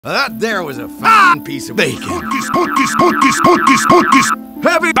That there was a fine piece of bacon. Put this.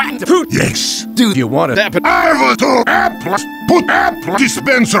 Heavy back to food. Yes. Do you want it? I want to put Apple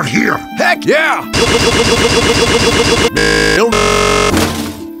Dispenser here. Heck yeah!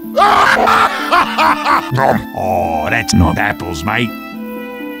 Oh, that's not apples, mate.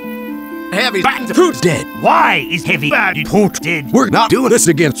 Heavy back to food's dead. Why is heavy bad put dead? We're not doing this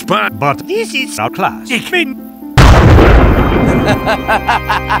against Spot. But this is our class.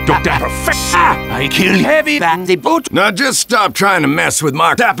 Dr. Professor, I killed heavy bandy boot. Now just stop trying to mess with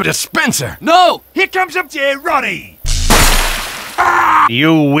my Apple Dispenser. No! Here comes up to Ronnie!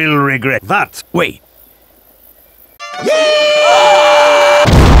 You will regret that. Wait.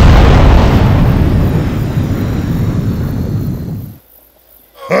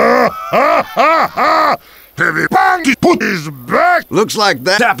 Heavy bandy put his back. Looks like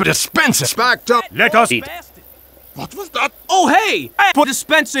that Apple Dispenser sparked up. Let us eat. What was that? Oh, hey! Apple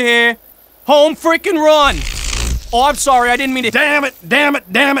Dispenser here. Home freaking run. Oh, I'm sorry. I didn't mean to. Damn it.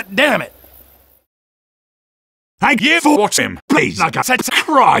 Thank you for watching. Please, like I said,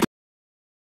 subscribe.